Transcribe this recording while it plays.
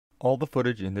All the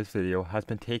footage in this video has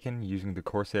been taken using the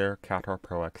Corsair Katar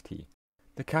Pro XT.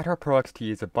 The Katar Pro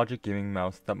XT is a budget gaming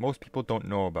mouse that most people don't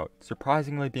know about,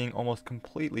 surprisingly being almost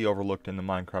completely overlooked in the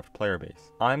Minecraft player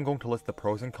base. I'm going to list the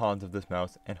pros and cons of this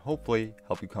mouse and hopefully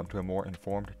help you come to a more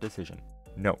informed decision.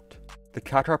 Note: the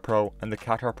Katar Pro and the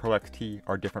Katar Pro XT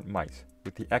are different mice,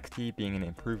 with the XT being an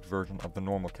improved version of the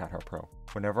normal Katar Pro.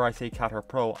 Whenever I say Katar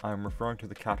Pro, I am referring to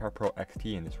the Katar Pro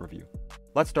XT in this review.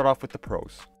 Let's start off with the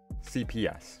pros.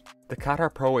 CPS. The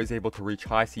Katar Pro is able to reach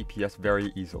high CPS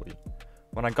very easily.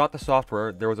 When I got the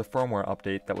software, there was a firmware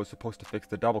update that was supposed to fix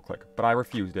the double click, but I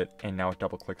refused it, and now it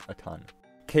double clicks a ton.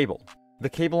 Cable. The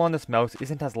cable on this mouse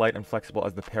isn't as light and flexible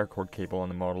as the paracord cable on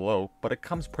the Model O, but it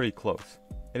comes pretty close.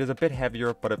 It is a bit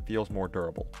heavier, but it feels more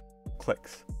durable.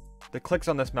 Clicks. The clicks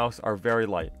on this mouse are very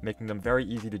light, making them very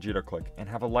easy to jitter click, and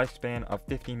have a lifespan of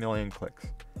 50 million clicks.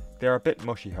 They are a bit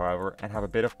mushy, however, and have a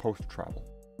bit of post travel.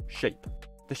 Shape.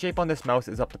 The shape on this mouse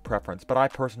is up to preference, but I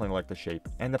personally like the shape,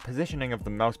 and the positioning of the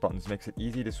mouse buttons makes it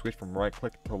easy to switch from right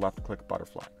click to left click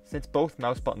butterfly. Since both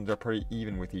mouse buttons are pretty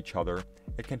even with each other,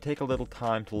 it can take a little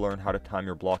time to learn how to time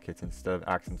your block hits instead of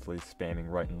accidentally spamming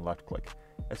right and left click,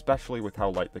 especially with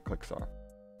how light the clicks are.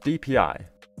 DPI.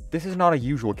 This is not a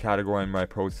usual category in my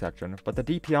pros section, but the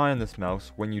DPI on this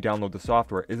mouse, when you download the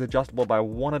software, is adjustable by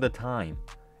 1 at a time.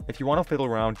 If you want to fiddle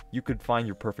around, you could find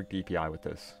your perfect DPI with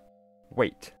this.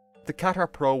 Weight. The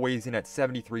Katar Pro weighs in at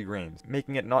 73 grams,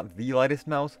 making it not the lightest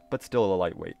mouse, but still a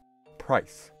lightweight.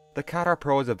 Price. The Katar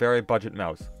Pro is a very budget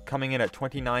mouse, coming in at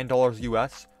 $29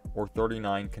 US or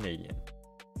 $39 Canadian.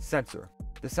 Sensor.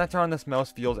 The sensor on this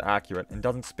mouse feels accurate and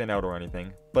doesn't spin out or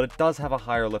anything, but it does have a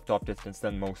higher lift-off distance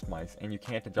than most mice, and you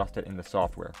can't adjust it in the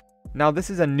software. Now, this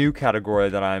is a new category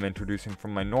that I am introducing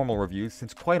from my normal reviews,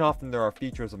 since quite often there are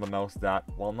features of a mouse that,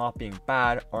 while not being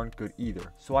bad, aren't good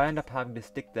either, so I end up having to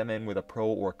stick them in with a pro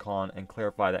or con and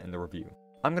clarify that in the review.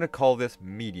 I'm going to call this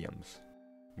mediums.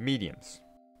 Mediums.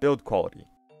 Build quality.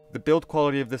 The build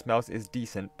quality of this mouse is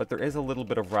decent, but there is a little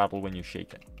bit of rattle when you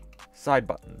shake it. Side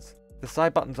buttons. The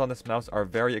side buttons on this mouse are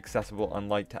very accessible and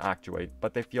light to actuate,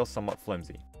 but they feel somewhat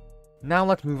flimsy. Now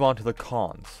let's move on to the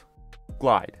cons.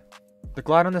 Glide. The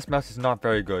glide on this mouse is not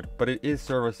very good, but it is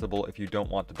serviceable if you don't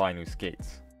want to buy new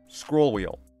skates. Scroll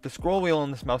wheel. The scroll wheel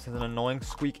on this mouse has an annoying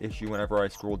squeak issue whenever I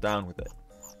scroll down with it.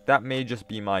 That may just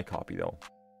be my copy though.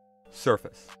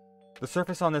 Surface. The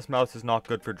surface on this mouse is not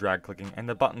good for drag clicking and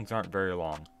the buttons aren't very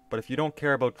long, but if you don't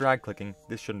care about drag clicking,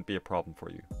 this shouldn't be a problem for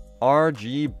you.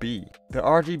 RGB. The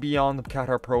RGB on the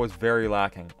Katar Pro is very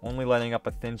lacking, only lighting up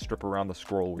a thin strip around the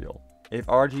scroll wheel. If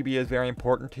RGB is very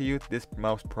important to you, this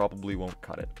mouse probably won't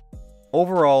cut it.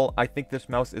 Overall, I think this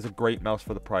mouse is a great mouse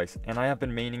for the price, and I have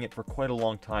been maining it for quite a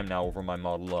long time now over my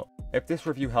Model O. If this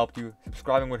review helped you,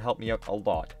 subscribing would help me out a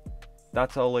lot.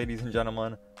 That's all, ladies and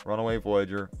gentlemen. Runaway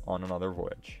Voyager on another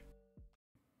voyage.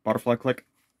 Butterfly click.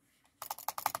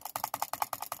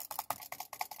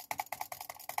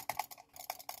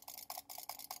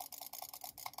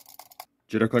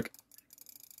 Jitter click.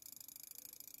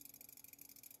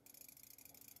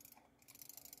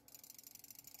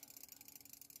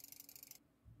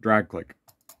 Drag click.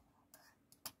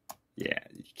 Yeah,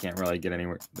 you can't really get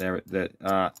anywhere there.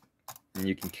 And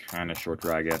you can kind of short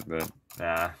drag it, but